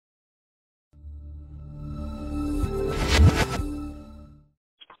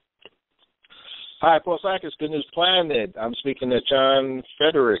Hi, Paul Sackis, Good News Planet. I'm speaking to John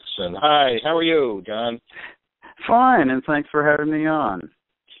Frederickson. Hi, how are you, John? Fine, and thanks for having me on.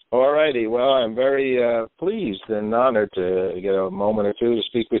 All righty. Well, I'm very pleased and honored to get a moment or two to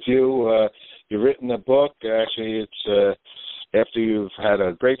speak with you. You've written a book. Actually, it's after you've had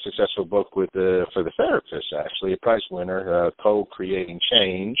a great successful book with for the therapist, actually, a prize winner, Co-Creating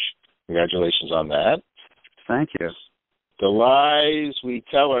Change. Congratulations on that. Thank you. The lies we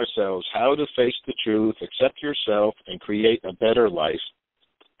tell ourselves, how to face the truth, accept yourself, and create a better life.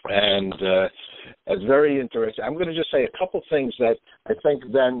 And it's very interesting. I'm going to just say a couple things that I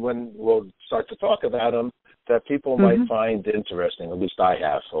think then when we'll start to talk about them that people might find interesting, at least I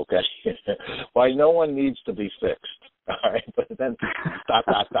have, okay? Why no one needs to be fixed, all right? But then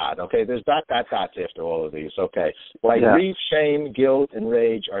okay? There's dots after all of these, okay? Why grief, shame, guilt, and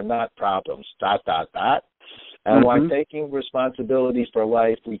rage are not problems, And why taking responsibility for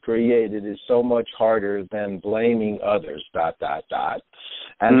life we created is so much harder than blaming others,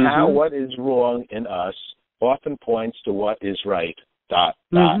 And how what is wrong in us often points to what is right,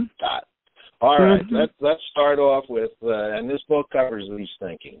 All right, let's start off with, and this book covers these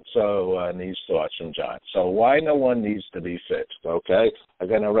thinking, and these thoughts from John. So why no one needs to be fixed, okay? I'm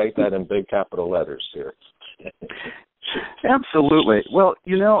going to write that in big capital letters here. Absolutely. Well,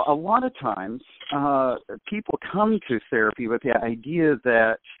 a lot of times people come to therapy with the idea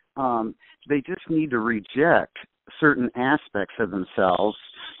that they just need to reject certain aspects of themselves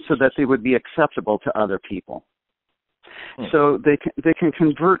so that they would be acceptable to other people. So they can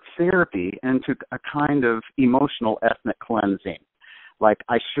convert therapy into a kind of emotional ethnic cleansing. Like,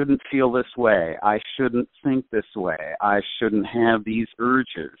 I shouldn't feel this way. I shouldn't think this way. I shouldn't have these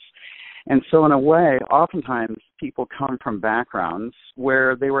urges. And so in a way, oftentimes people come from backgrounds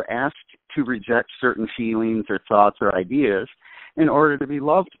where they were asked to reject certain feelings or thoughts or ideas in order to be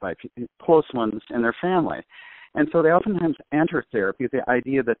loved by close ones in their family. And so they oftentimes enter therapy with the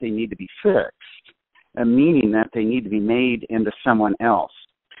idea that they need to be fixed, meaning that they need to be made into someone else.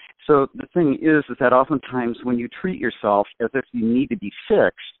 So the thing is that oftentimes when you treat yourself as if you need to be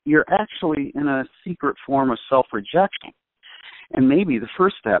fixed, you're actually in a secret form of self-rejection. And maybe the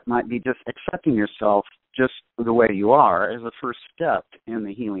first step might be just accepting yourself just the way you are as a first step in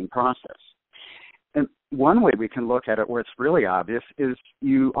the healing process. And one way we can look at it where it's really obvious is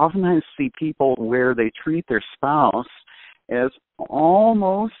you oftentimes see people where they treat their spouse as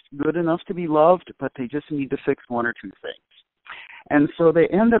almost good enough to be loved, but they just need to fix one or two things. And so they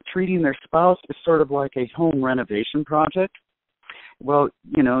end up treating their spouse as sort of like a home renovation project. Well,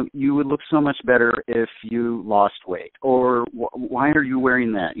 you would look so much better if you lost weight. Or why are you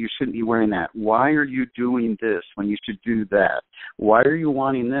wearing that? You shouldn't be wearing that. Why are you doing this when you should do that? Why are you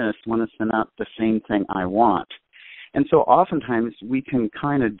wanting this when it's not the same thing I want? And so oftentimes we can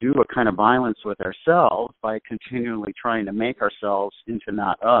kind of do a kind of violence with ourselves by continually trying to make ourselves into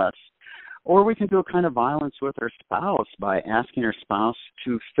not us. Or we can do a kind of violence with our spouse by asking our spouse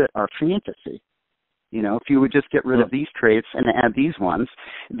to fit our fantasy. If you would just get rid of these traits and add these ones,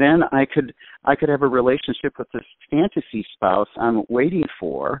 then I could have a relationship with this fantasy spouse I'm waiting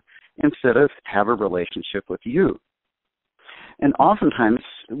for instead of have a relationship with you. And oftentimes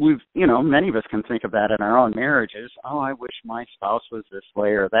many of us can think of that in our own marriages. Oh, I wish my spouse was this way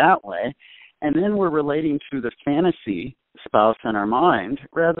or that way. And then we're relating to the fantasy spouse in our mind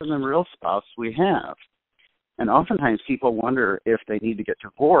rather than the real spouse we have. And oftentimes people wonder if they need to get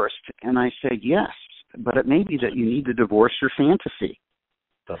divorced. And I say, yes. But it may be that you need to divorce your fantasy,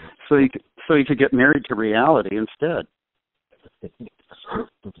 so you could get married to reality instead. This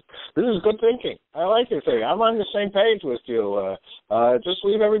is good thinking. I like your thing. I'm on the same page with you. Just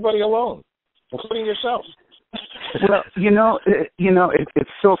leave everybody alone, including yourself. Well, it's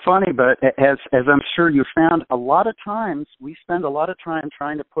so funny, but as I'm sure you found, a lot of times we spend a lot of time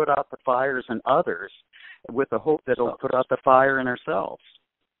trying to put out the fires in others, with the hope that it'll put out the fire in ourselves.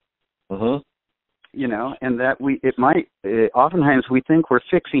 And that oftentimes we think we're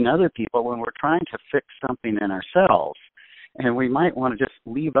fixing other people when we're trying to fix something in ourselves. And we might want to just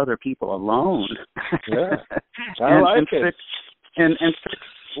leave other people alone. Yeah, and fix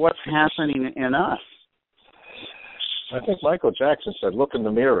what's happening in us. I think Michael Jackson said, "Look in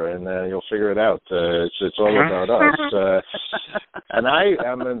the mirror, and you'll figure it out. It's all about us." And I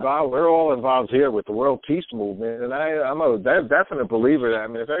am involved. We're all involved here with the World Peace Movement, and I'm a definite believer that. I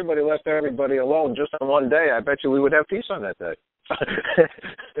mean, if everybody left everybody alone just on one day, I bet you we would have peace on that day.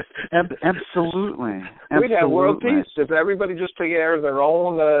 Absolutely. We'd have world peace if everybody just took care of their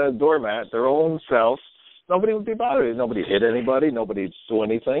own doormat, their own self. Nobody would be bothered. Nobody hit anybody. Nobody do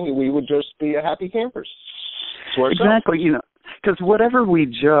anything. We would just be happy campers. Exactly. Because whatever we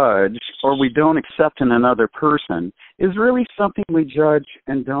judge or we don't accept in another person is really something we judge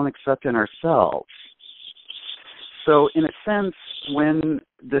and don't accept in ourselves. So in a sense, when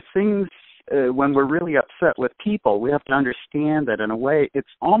when we're really upset with people, we have to understand that in a way, it's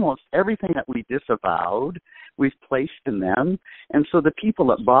almost everything that we disavowed, we've placed in them. And so the people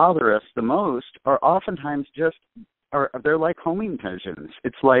that bother us the most are oftentimes they're like homing pigeons.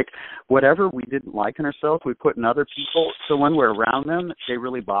 It's like whatever we didn't like in ourselves, we put in other people. So when we're around them, they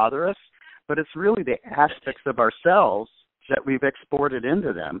really bother us. But it's really the aspects of ourselves that we've exported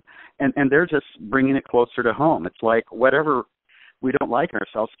into them, and they're just bringing it closer to home. It's like whatever we don't like in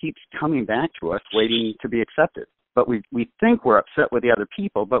ourselves keeps coming back to us, waiting to be accepted. But we think we're upset with the other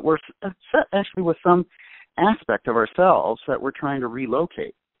people, but we're upset actually with some aspect of ourselves that we're trying to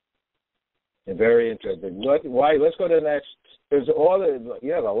relocate. Very interesting. Why? Let's go to the next.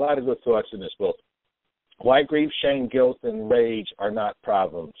 You have a lot of good thoughts in this book. Why grief, shame, guilt, and rage are not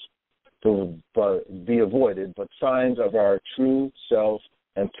problems to be avoided, but signs of our true self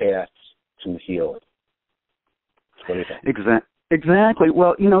and paths to healing. What do you think? Exactly.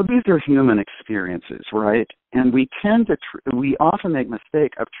 Well, these are human experiences, right? And we tend to we often make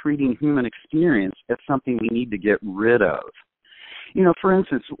mistake of treating human experience as something we need to get rid of. For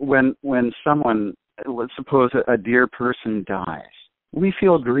instance, when someone, let's suppose a dear person dies, we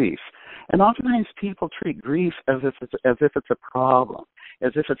feel grief. And oftentimes people treat grief as if it's a problem,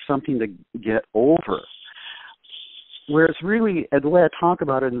 as if it's something to get over. Whereas really, the way I talk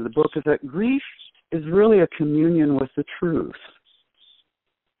about it in the book is that grief is really a communion with the truth.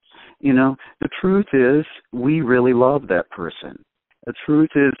 The truth is we really love that person. The truth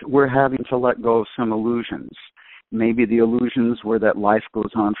is we're having to let go of some illusions. Maybe the illusions were that life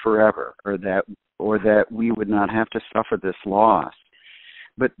goes on forever, or that we would not have to suffer this loss.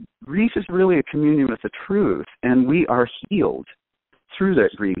 But grief is really a communion with the truth, and we are healed through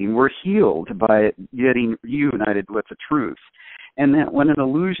that grieving. We're healed by getting reunited with the truth. And that when an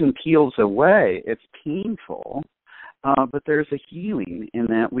illusion peels away, it's painful, but there's a healing in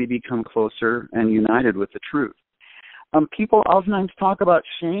that we become closer and united with the truth. People oftentimes talk about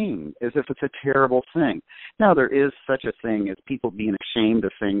shame as if it's a terrible thing. Now, there is such a thing as people being ashamed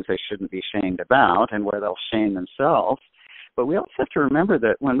of things they shouldn't be ashamed about and where they'll shame themselves. But we also have to remember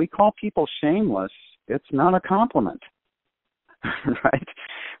that when we call people shameless, it's not a compliment,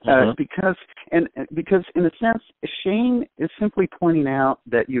 right? Because in a sense, shame is simply pointing out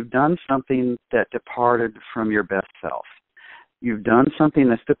that you've done something that departed from your best self. You've done something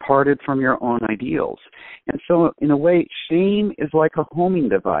that's departed from your own ideals. And so, in a way, shame is like a homing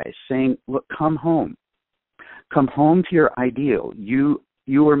device saying, look, come home. Come home to your ideal. You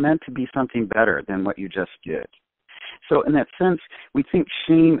were meant to be something better than what you just did. So in that sense, we think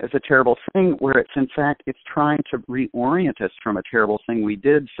shame is a terrible thing, where it's, in fact, it's trying to reorient us from a terrible thing we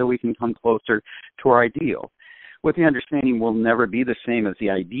did so we can come closer to our ideal. With the understanding we'll never be the same as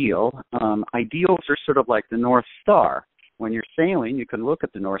the ideal. Ideals are sort of like the North Star. When you're sailing, you can look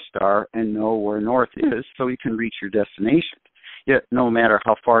at the North Star and know where north is so you can reach your destination. Yet no matter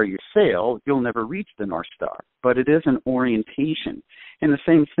how far you sail, you'll never reach the North Star. But it is an orientation. And the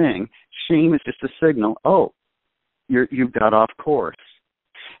same thing, shame is just a signal, you've got off course.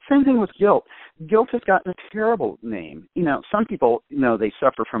 Same thing with guilt. Guilt has gotten a terrible name. Some people, they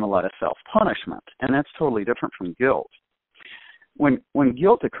suffer from a lot of self-punishment, and that's totally different from guilt. When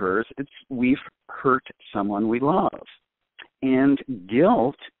guilt occurs, it's we've hurt someone we love. And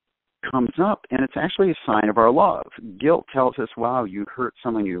guilt comes up, and it's actually a sign of our love. Guilt tells us, wow, you hurt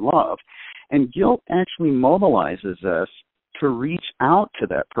someone you love. And guilt actually mobilizes us to reach out to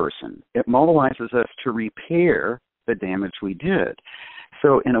that person. It mobilizes us to repair the damage we did.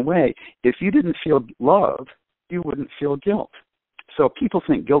 So in a way, if you didn't feel love, you wouldn't feel guilt. So people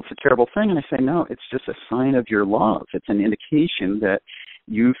think guilt's a terrible thing, and I say, no, it's just a sign of your love. It's an indication that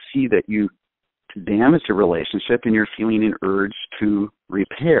you see that you damaged a relationship and you're feeling an urge to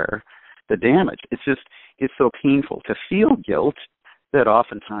repair the damage. It's so painful to feel guilt that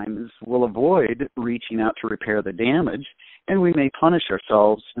oftentimes we'll avoid reaching out to repair the damage, and we may punish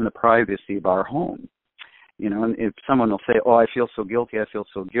ourselves in the privacy of our home. And if someone will say, I feel so guilty,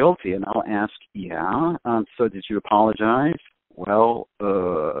 and I'll ask, so did you apologize? Well,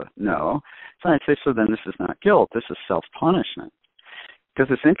 no. So I'd say, so then this is not guilt, this is self-punishment.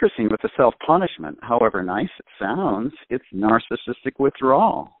 Because it's interesting with the self-punishment, however nice it sounds, it's narcissistic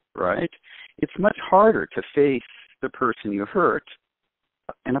withdrawal, right? It's much harder to face the person you hurt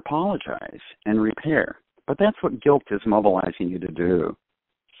and apologize and repair. But that's what guilt is mobilizing you to do.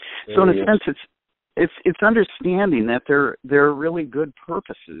 So in a sense, it's understanding that there are really good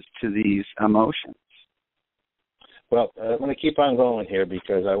purposes to these emotions. Well, I'm going to keep on going here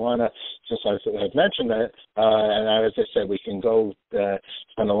because I want to, since I've mentioned that, and as I said, we can go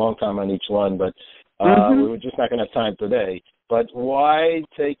spend a long time on each one, but we're just not going to have time today. But why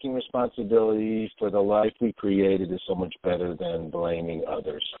taking responsibility for the life we created is so much better than blaming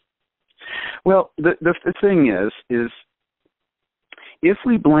others? Well, the thing is if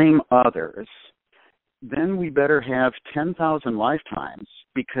we blame others, then we better have 10,000 lifetimes,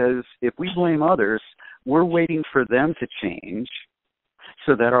 because if we blame others, we're waiting for them to change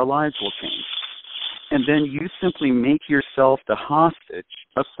so that our lives will change. And then you simply make yourself the hostage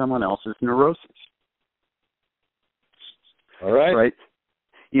of someone else's neurosis. All right. Right?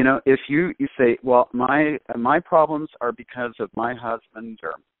 You know, if you say, well, my problems are because of my husband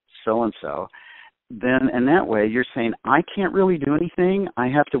or so-and-so, then in that way you're saying, I can't really do anything. I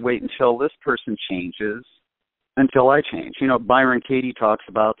have to wait until this person changes until I change. You know, Byron Katie talks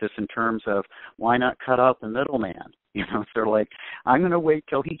about this in terms of why not cut out the middleman? You know, they're like, I'm going to wait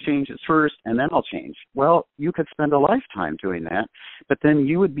till he changes first and then I'll change. Well, you could spend a lifetime doing that, but then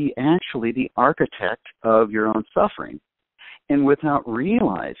you would be actually the architect of your own suffering. And without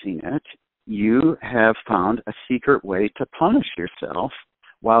realizing it, you have found a secret way to punish yourself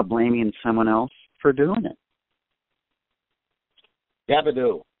while blaming someone else for doing it.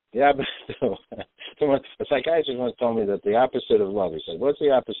 Yabadoo. Yabadoo. A psychiatrist once told me that the opposite of love, he said, what's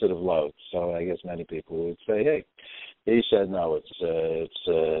the opposite of love? So I guess many people would say, hey. He said, no, it's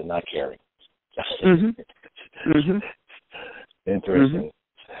not caring. Interesting.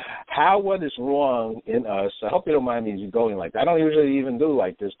 What is wrong in us? I hope you don't mind me going like that. I don't usually even do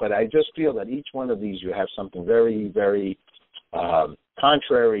like this, but I just feel that each one of these you have something very, very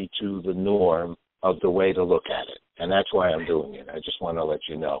contrary to the norm of the way to look at it, and that's why I'm doing it. I just want to let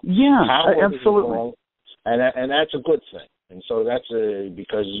you know. Yeah, absolutely. And that's a good thing. And so that's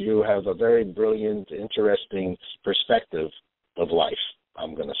because you have a very brilliant, interesting perspective of life,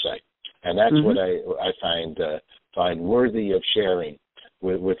 I'm going to say. And that's what I find worthy of sharing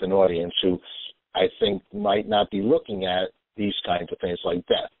with an audience who I think might not be looking at these kinds of things like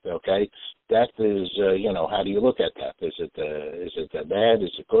death, okay? Death is, how do you look at death? Is it bad?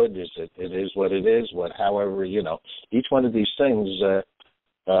 Is it good? It is what it is? However, each one of these things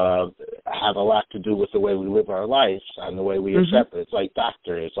have a lot to do with the way we live our lives and the way we accept it. It's like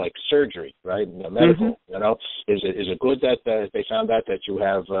doctor, it's like surgery, right? Medical, Is it good that they found out that you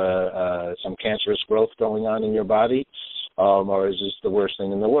have some cancerous growth going on in your body, or is this the worst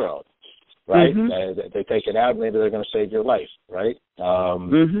thing in the world? Right? They take it out, maybe they're going to save your life, right?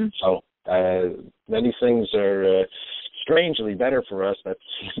 So many things are strangely better for us that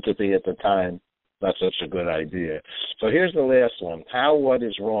seemed to be at the time not such a good idea. So here's the last one. How what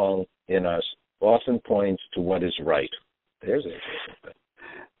is wrong in us often points to what is right. There's an interesting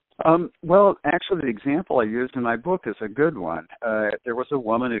thing. Well, actually, the example I used in my book is a good one. There was a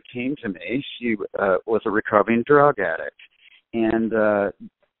woman who came to me. She was a recovering drug addict. And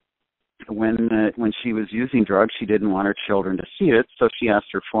when she was using drugs, she didn't want her children to see it, so she asked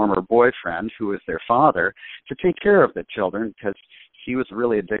her former boyfriend, who was their father, to take care of the children because she was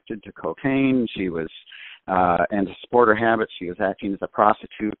really addicted to cocaine. She was, and to support her habit, she was acting as a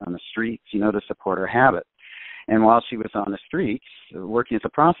prostitute on the streets, to support her habit. And while she was on the streets, working as a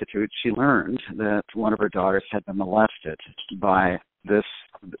prostitute, she learned that one of her daughters had been molested by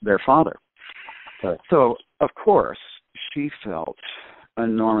their father. Okay. So, of course, she felt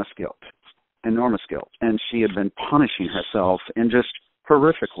enormous guilt. And she had been punishing herself in just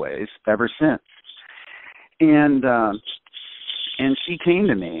horrific ways ever since. And she came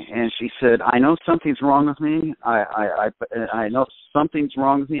to me and she said, I know something's wrong with me. I know something's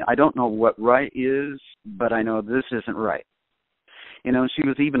wrong with me. I don't know what right is, but I know this isn't right. She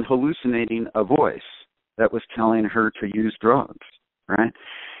was even hallucinating a voice that was telling her to use drugs, right?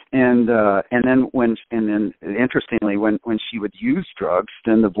 And then interestingly, when she would use drugs,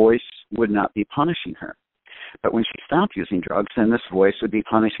 then the voice would not be punishing her. But when she stopped using drugs, then this voice would be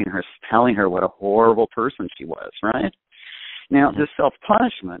punishing her, telling her what a horrible person she was, right? Now, this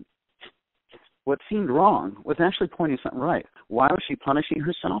self-punishment, what seemed wrong was actually pointing something right. Why was she punishing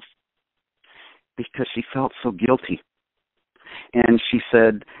herself? Because she felt so guilty. And she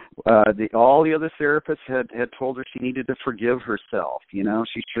said all the other therapists had told her she needed to forgive herself. She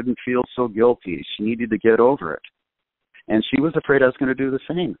shouldn't feel so guilty. She needed to get over it. And she was afraid I was going to do the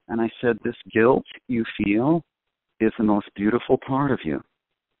same. And I said, this guilt you feel is the most beautiful part of you.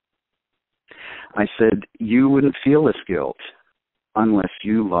 I said, you wouldn't feel this guilt unless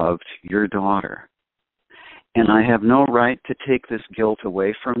you loved your daughter. And I have no right to take this guilt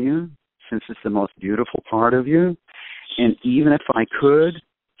away from you since it's the most beautiful part of you. And even if I could,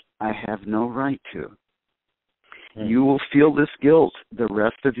 I have no right to. you will feel this guilt the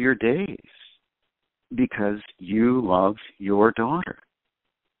rest of your days because you love your daughter.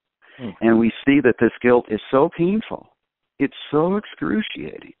 And we see that this guilt is so painful, it's so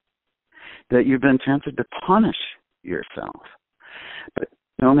excruciating, that you've been tempted to punish yourself. But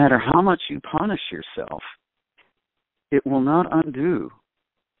no matter how much you punish yourself, it will not undo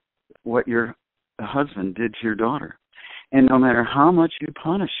what your husband did to your daughter. And no matter how much you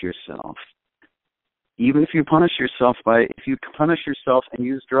punish yourself, even if you punish yourself and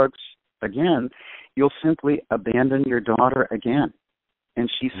use drugs again, you'll simply abandon your daughter again. And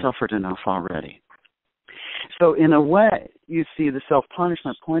she suffered enough already. So in a way, you see the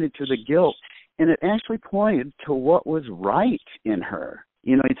self-punishment pointed to the guilt, and it actually pointed to what was right in her.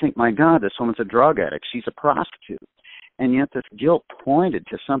 You know, you think, my God, this woman's a drug addict. She's a prostitute. And yet this guilt pointed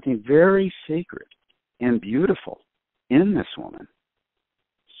to something very sacred and beautiful in this woman.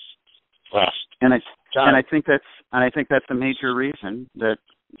 Wow. And I think that's the major reason that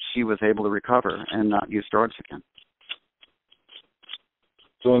she was able to recover and not use drugs again.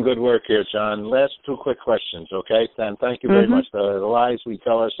 Doing good work here, John. Last two quick questions, okay? And thank you very much. The lies we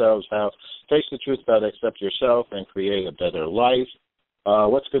tell ourselves, how face the truth about accept yourself and create a better life.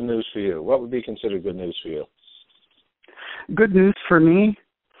 What's good news for you? What would be considered good news for you? Good news for me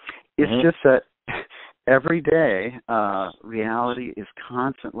is just that every day reality is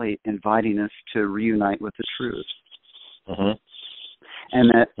constantly inviting us to reunite with the truth. And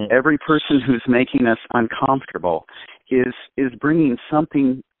that every person who's making us uncomfortable is bringing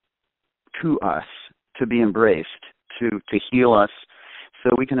something to us to be embraced, to heal us, so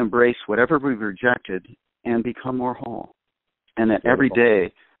we can embrace whatever we've rejected and become more whole. And that every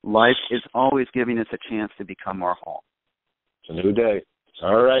day, life is always giving us a chance to become more whole. It's a new day.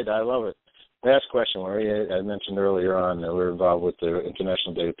 All right, I love it. Last question, Larry. I mentioned earlier on that we're involved with the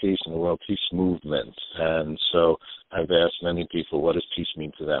International Day of Peace and the World Peace Movement. And so I've asked many people, what does peace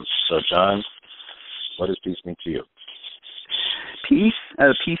mean to them? So, John, what does peace mean to you? Peace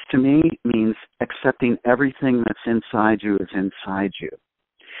to me means accepting everything that's inside you is inside you.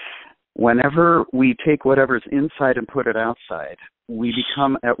 Whenever we take whatever's inside and put it outside, we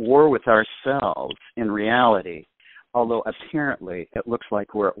become at war with ourselves in reality, although apparently it looks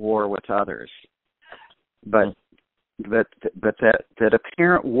like we're at war with others. But that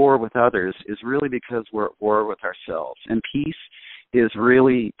apparent war with others is really because we're at war with ourselves. And peace is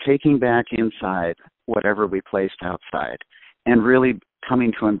really taking back inside whatever we placed outside and really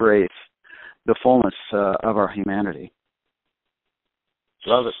coming to embrace the fullness of our humanity.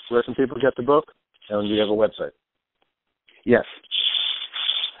 Love it. Where can people get the book? And do you have a website? Yes.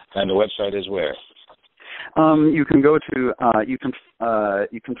 And the website is where? You can go to you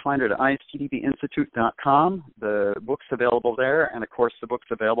can find it at istdbinstitute.com. The book's available there, and of course the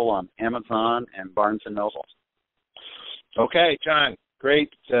book's available on Amazon and Barnes and Noble. Okay, John. Great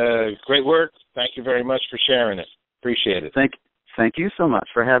work. Thank you very much for sharing it. Appreciate it. Thank you so much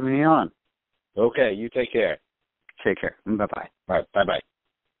for having me on. Okay, you take care. Take care. Bye-bye. All right,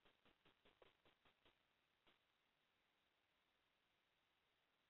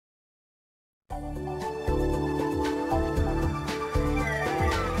 bye-bye.